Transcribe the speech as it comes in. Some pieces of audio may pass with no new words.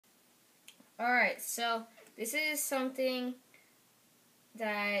Alright, so this is something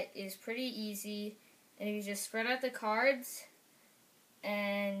that is pretty easy. And if you just spread out the cards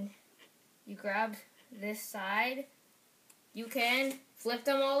and you grab this side, you can flip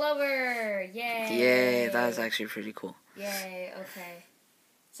them all over. Yay! Yay, that was actually pretty cool. Yay, okay.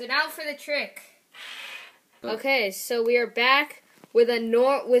 So now for the trick. Okay, so we are back with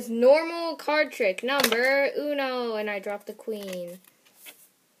normal card trick number uno, and I dropped the queen.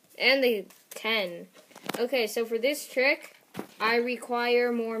 And the 10. Okay, so for this trick, I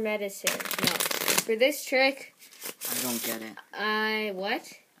require more medicine. No. For this trick... I don't get it.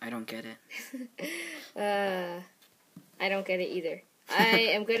 What? I don't get it. I don't get it either. I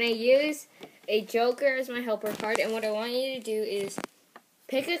am going to use a joker as my helper card, and what I want you to do is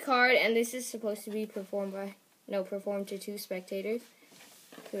pick a card, and this is supposed to be performed to 2 spectators.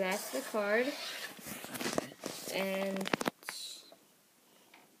 So that's the card. And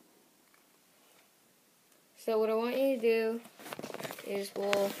so what I want you to do is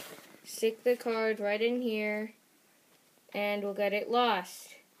we'll stick the card right in here, and we'll get it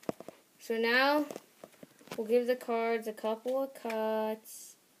lost. So now we'll give the cards a couple of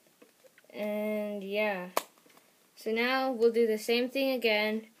cuts, and yeah. So now we'll do the same thing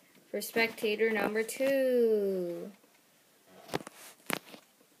again for spectator number 2.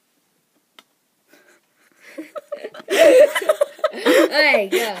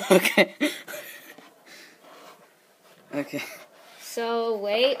 Alright, go. Okay. Okay. So,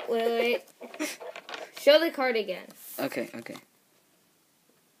 wait. Show the card again. Okay.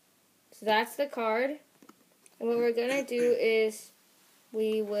 So that's the card. And what we're going to do is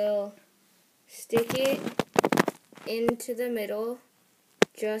we will stick it into the middle,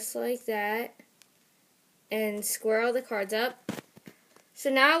 just like that, and square all the cards up. So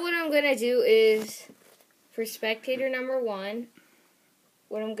now what I'm going to do is, for spectator number 1,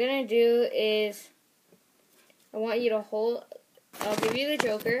 what I'm going to do is, I want you to hold, I'll give you the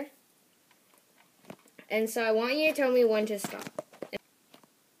joker, and so I want you to tell me when to stop.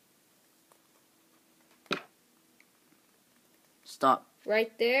 Stop.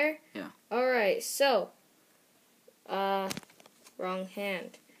 Right there? Yeah. Alright, so, wrong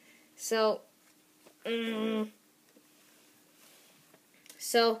hand. So,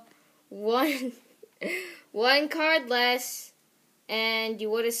 one card less, and you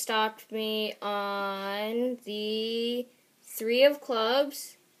would have stopped me on the 3 of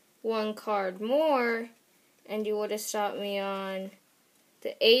clubs. 1 card more, and you would have stopped me on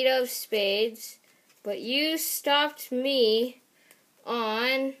the 8 of spades. But you stopped me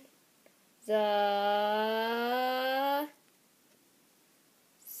on the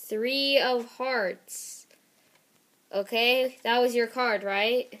 3 of hearts. Okay, that was your card,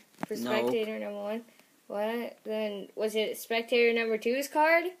 right? For spectator number 1. What? Then, was it spectator number 2's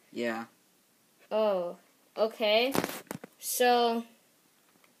card? Yeah. Oh, okay. So,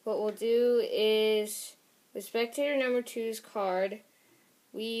 what we'll do is, with spectator number 2's card,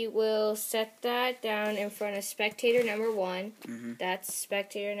 we will set that down in front of spectator number 1. Mm-hmm. That's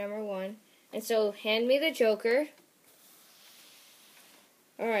spectator number 1. And so, hand me the joker.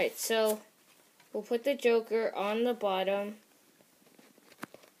 Alright, so, we'll put the joker on the bottom.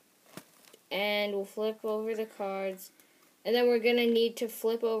 And we'll flip over the cards. And then we're going to need to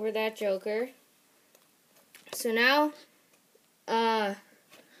flip over that joker. So now,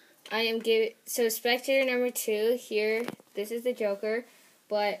 so spectator number 2 here, this is the joker.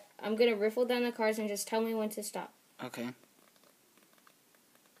 But I'm going to riffle down the cards and just tell me when to stop. Okay.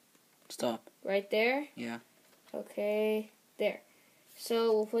 Stop. Right there? Yeah. Okay, there.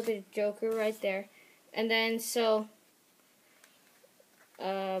 So we'll put the joker right there. And then, so,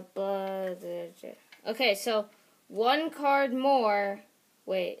 okay, so 1 card more,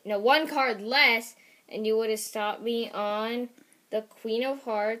 1 card less, and you would have stopped me on the Queen of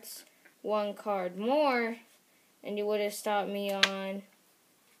Hearts. 1 card more, and you would have stopped me on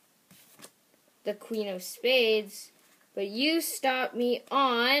the Queen of Spades. But you stopped me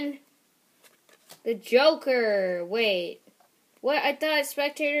on the Joker. Wait, what? I thought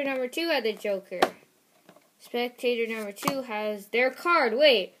spectator number 2 had the Joker. Spectator number 2 has their card.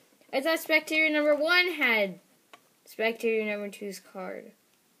 Wait, I thought spectator number 1 had spectator number 2's card.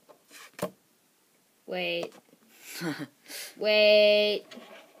 Wait. Wait.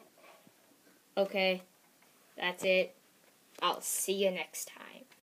 Okay, that's it. I'll see you next time.